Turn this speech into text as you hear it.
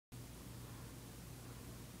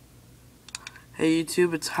Hey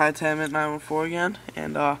YouTube, it's High Time at 914 again,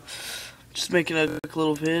 and just making a quick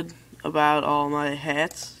little vid about all my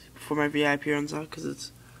hats before my VIP runs out, because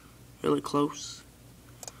it's really close.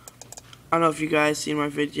 I don't know if you guys seen my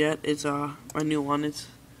vid yet. It's my new one. It's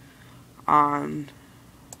on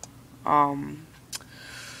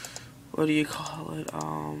what do you call it?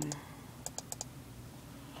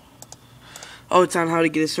 Oh, it's on how to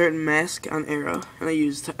get a certain mask on Arrow, and I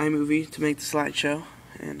used iMovie to make the slideshow,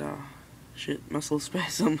 and shit, muscle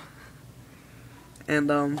spasm.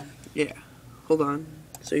 And yeah, hold on,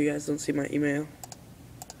 so you guys don't see my email.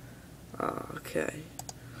 Okay.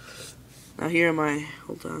 Now here am I.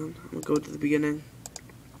 Hold on, I'm gonna go to the beginning.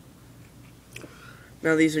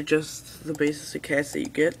 Now these are just the basic hats that you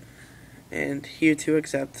get, and here too,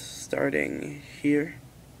 except starting here.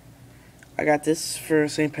 I got this for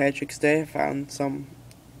St. Patrick's Day. I found some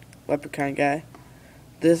leprechaun guy.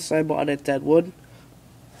 This I bought at Deadwood.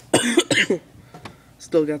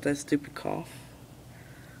 Still got that stupid cough.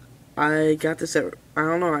 I got this at, I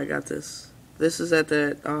don't know, I got this. This is at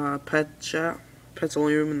that pet shop, Pets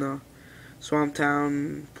Only Room in the Swamp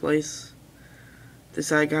Town place.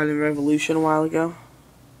 This I got in Revolution a while ago.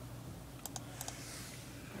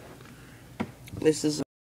 This is a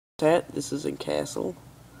hat. This is in Castle.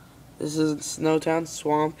 This is in Snowtown,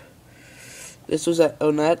 Swamp. This was at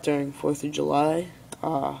Onet during 4th of July.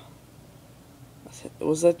 I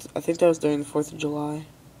think that was during the 4th of July.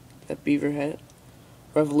 That beaver hat.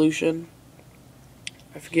 Revolution.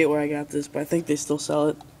 I forget where I got this, but I think they still sell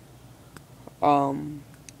it.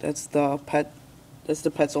 That's the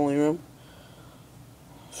Pets Only Room.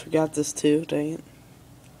 Forgot this too, dang it.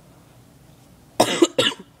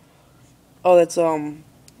 Oh, that's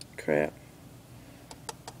crap.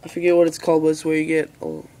 I forget what it's called, but it's where you get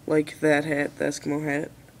like that hat, the Eskimo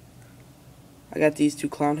hat. I got these two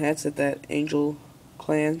clown hats at that Angel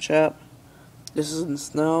Clan shop. This is in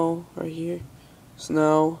Snow, right here.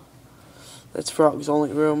 Snow. That's Frog's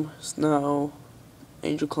Only Room. Snow.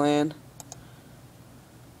 Angel Clan.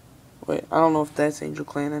 Wait, I don't know if that's Angel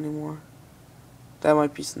Clan anymore. That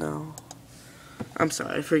might be Snow. I'm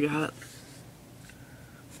sorry, I forgot.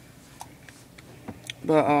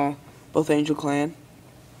 But, both Angel Clan.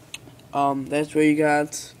 That's where you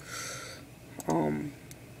got,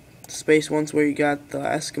 Space ones where you got the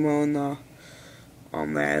Eskimo and the,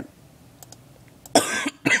 that.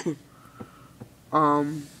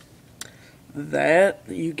 That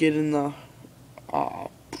you get in the,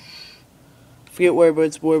 forget where, but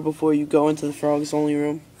it's where before you go into the Frogs Only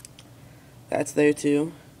Room. That's there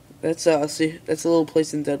too. That's, see, that's a little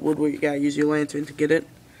place in Deadwood where you gotta use your lantern to get it.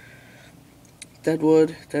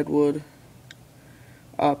 Deadwood,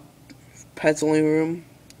 Pets Only Room,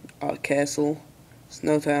 Castle,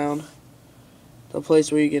 Snowtown, the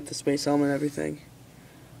place where you get the space helmet and everything.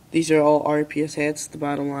 These are all RPS hats, the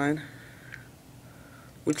bottom line,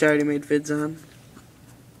 which I already made vids on.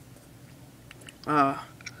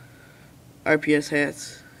 RPS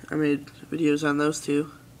hats, I made videos on those too.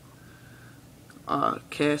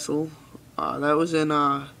 Castle, that was in,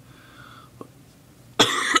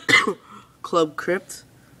 Club Crypt,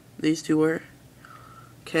 these two were.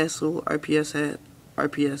 Castle, RPS hat,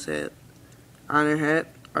 Honor hat,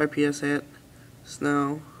 RPS hat,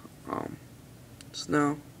 Snow,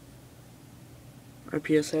 Snow,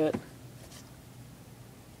 RPS hat.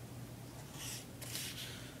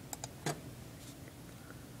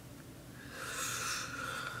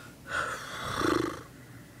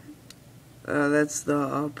 That's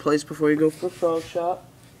the place before you go for Frog Shop.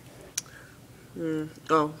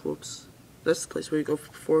 Oh, whoops. That's the place where you go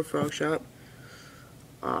for Frog Shop.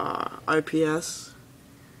 RPS.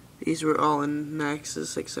 These were all in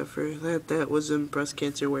Nexus except for that. That was in Breast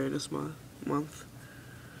Cancer Awareness Month.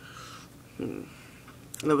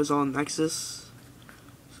 That was all in Nexus.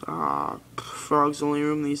 Frogs Only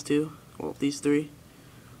Room, these two. Well, these three.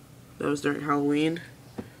 That was during Halloween.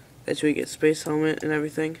 That's where you get Space Helmet and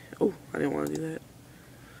everything. Oh, I didn't want to do that.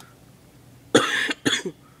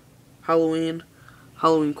 Halloween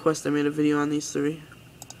Quest, I made a video on these three.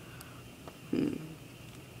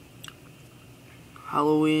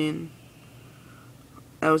 Halloween.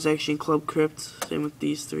 That was actually in Club Crypt. Same with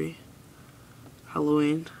these three.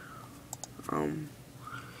 Halloween.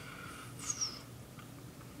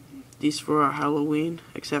 These four are Halloween,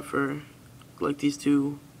 except for like these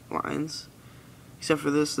two lines. Except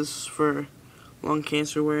for this is for lung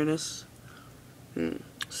cancer awareness.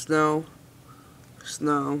 Snow.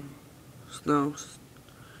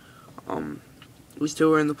 These two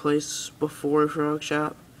were in the place before Frog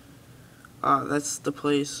Shop. That's the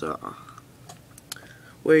place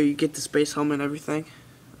where you get the space helmet and everything.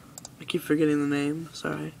 I keep forgetting the name,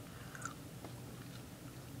 sorry.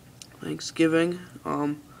 Thanksgiving.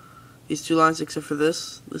 These two lines, except for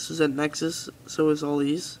this. This was at Nexus, so is all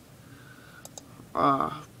these.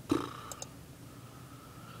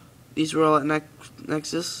 These were all at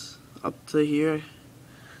Nexus up to here.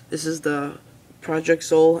 This is the Project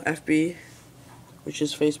Soul FB, which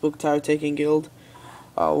is Facebook Tire Taking Guild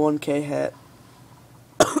 1K hat.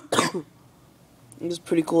 It's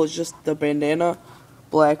pretty cool. It's just the bandana,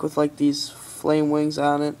 black with like these flame wings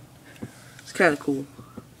on it. It's kind of cool.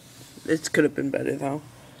 It could have been better though.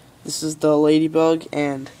 This is the ladybug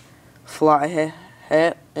and fly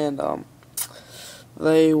hat, and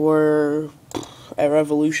they were at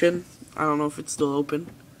Revolution. I don't know if it's still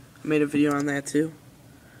open. I made a video on that too.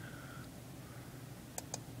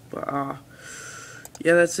 But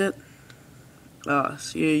yeah, that's it.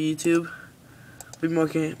 See you YouTube. Be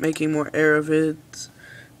making more era vids,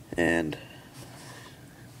 and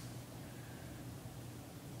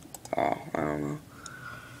I don't know.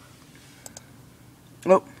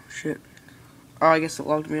 Oh shit. Oh, I guess it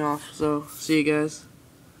logged me off. So see you guys.